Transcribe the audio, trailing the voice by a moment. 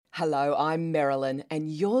Hello, I'm Marilyn, and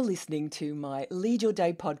you're listening to my Lead Your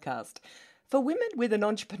Day podcast for women with an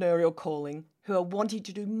entrepreneurial calling who are wanting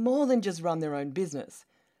to do more than just run their own business,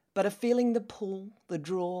 but are feeling the pull, the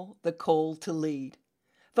draw, the call to lead.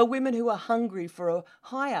 For women who are hungry for a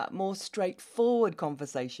higher, more straightforward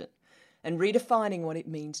conversation and redefining what it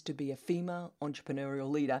means to be a female entrepreneurial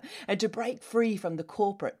leader and to break free from the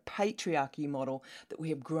corporate patriarchy model that we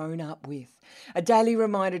have grown up with. A daily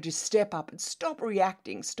reminder to step up and stop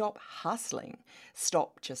reacting, stop hustling,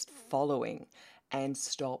 stop just following, and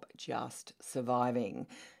stop just surviving.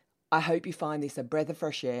 I hope you find this a breath of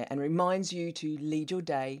fresh air and reminds you to lead your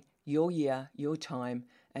day, your year, your time,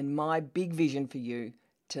 and my big vision for you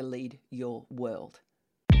to lead your world.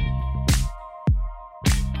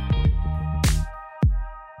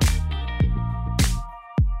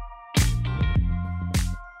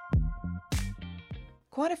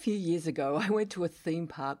 Quite a few years ago, I went to a theme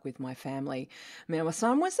park with my family. Now, my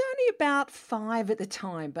son was only about 5 at the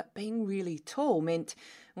time, but being really tall meant,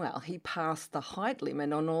 well, he passed the height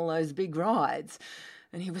limit on all those big rides.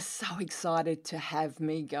 And he was so excited to have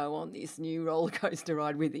me go on this new roller coaster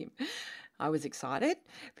ride with him. I was excited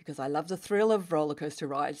because I love the thrill of roller coaster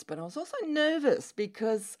rides, but I was also nervous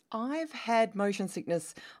because I've had motion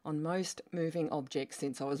sickness on most moving objects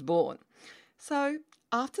since I was born. So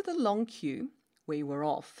after the long queue, we were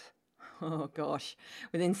off. Oh gosh,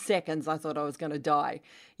 within seconds I thought I was going to die.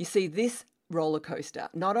 You see, this roller coaster,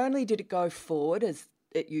 not only did it go forward as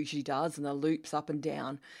it usually does and the loops up and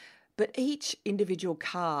down, but each individual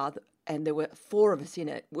car, and there were 4 of us in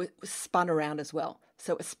it, was spun around as well.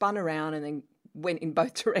 So it spun around and then went in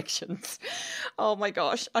both directions. Oh my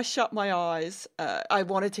gosh, I shut my eyes. I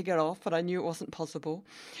wanted to get off, but I knew it wasn't possible.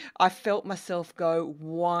 I felt myself go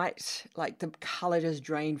white, like the colour just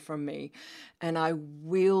drained from me. And I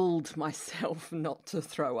willed myself not to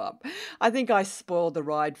throw up. I think I spoiled the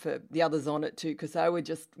ride for the others on it too, because they were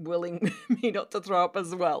just willing me not to throw up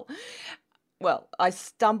as well. Well, I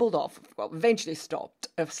stumbled off, eventually stopped,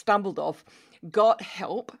 stumbled off, got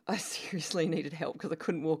help. I seriously needed help because I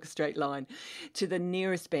couldn't walk a straight line to the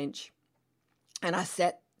nearest bench. And I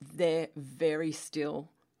sat there very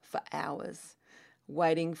still for hours,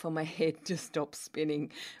 waiting for my head to stop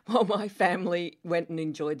spinning while my family went and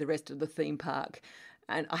enjoyed the rest of the theme park.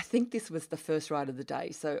 And I think this was the first ride of the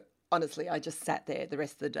day. So honestly, I just sat there the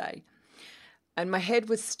rest of the day. And my head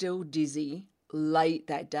was still dizzy late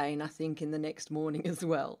that day, and I think in the next morning as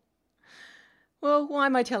well. Well, why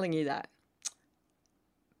am I telling you that?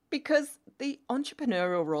 Because the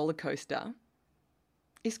entrepreneurial roller coaster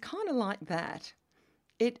is kind of like that.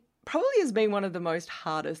 It probably has been one of the most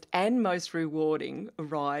hardest and most rewarding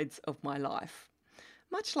rides of my life,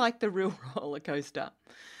 much like the real roller coaster.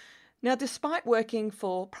 Now, despite working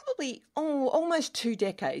for probably almost 2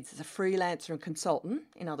 decades as a freelancer and consultant,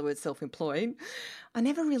 in other words, self-employed, I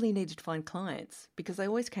never really needed to find clients because they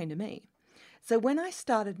always came to me. So when I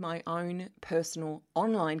started my own personal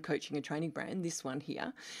online coaching and training brand, this one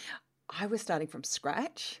here, I was starting from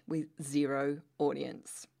scratch with 0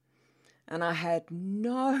 audience. And I had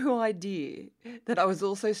no idea that I was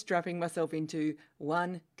also strapping myself into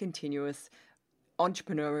one continuous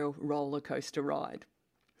entrepreneurial roller coaster ride.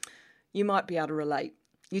 You might be able to relate.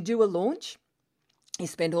 You do a launch, you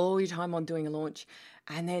spend all your time on doing a launch,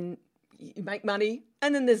 and then you make money,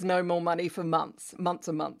 and then there's no more money for months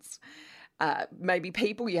and months. Maybe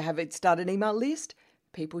people, you have it start an email list,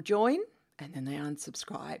 people join, and then they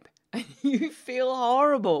unsubscribe. And you feel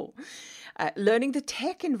horrible. Learning the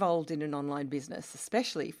tech involved in an online business,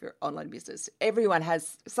 especially for online business. Everyone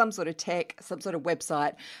has some sort of tech, some sort of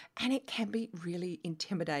website, and it can be really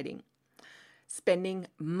intimidating. Spending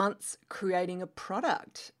months creating a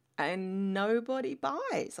product and nobody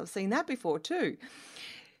buys. I've seen that before too.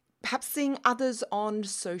 Perhaps seeing others on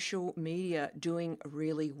social media doing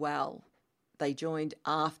really well. They joined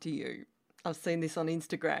after you. I've seen this on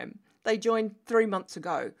Instagram. They joined 3 months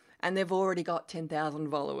ago and they've already got 10,000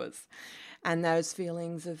 followers. And those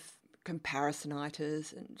feelings of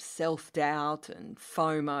comparisonitis and self-doubt and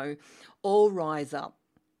FOMO all rise up.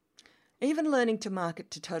 Even learning to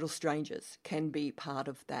market to total strangers can be part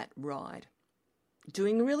of that ride.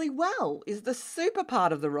 Doing really well is the super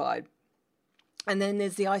part of the ride. And then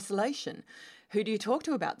there's the isolation. Who do you talk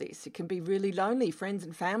to about this? It can be really lonely. Friends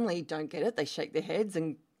and family don't get it. They shake their heads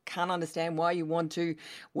and can't understand why you want to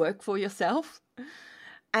work for yourself.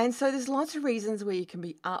 And so there's lots of reasons where you can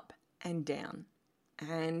be up and down.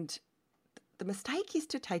 And the mistake is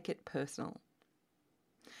to take it personal.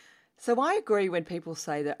 So I agree when people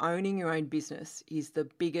say that owning your own business is the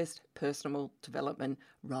biggest personal development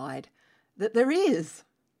ride that there is.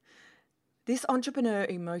 This entrepreneur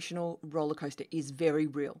emotional roller coaster is very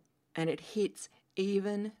real. and it hits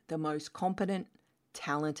even the most competent,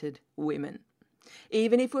 talented women.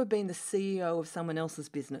 Even if we've been the CEO of someone else's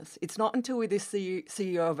business, it's not until we're the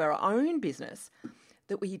CEO of our own business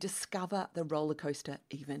that we discover the roller coaster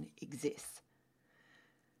even exists.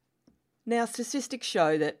 Now, statistics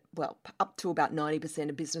show that, up to about 90%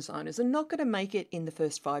 of business owners are not going to make it in the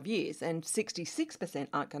first 5 years, and 66%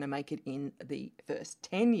 aren't going to make it in the first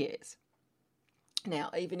 10 years.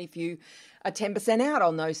 Now, even if you are 10% out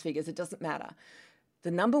on those figures, it doesn't matter.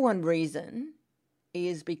 The number one reason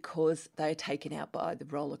is because they are taken out by the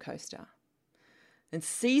roller coaster. And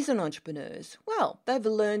seasoned entrepreneurs, they've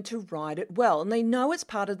learned to ride it well, and they know it's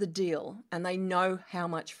part of the deal, and they know how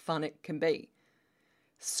much fun it can be.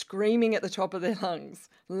 Screaming at the top of their lungs,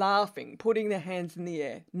 laughing, putting their hands in the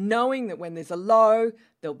air, knowing that when there's a low,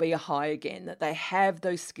 there'll be a high again, that they have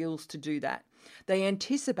those skills to do that. They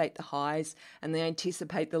anticipate the highs and they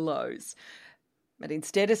anticipate the lows. But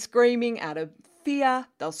instead of screaming out of fear,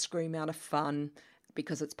 they'll scream out of fun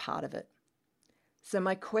because it's part of it. So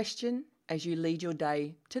my question as you lead your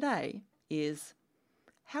day today is,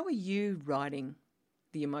 how are you riding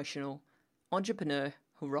the emotional entrepreneur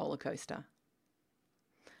roller coaster?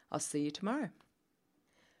 I'll see you tomorrow.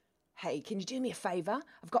 Hey, can you do me a favour?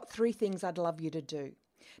 I've got 3 things I'd love you to do.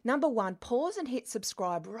 Number 1, pause and hit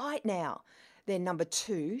subscribe right now. Then number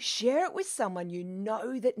 2, share it with someone you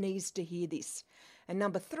know that needs to hear this. And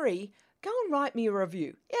number 3, go and write me a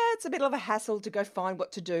review. Yeah, it's a bit of a hassle to go find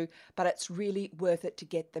what to do, but it's really worth it to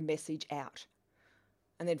get the message out.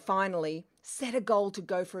 And then finally, set a goal to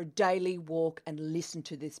go for a daily walk and listen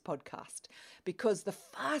to this podcast, because the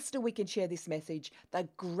faster we can share this message, the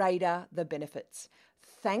greater the benefits.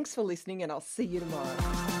 Thanks for listening, and I'll see you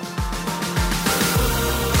tomorrow.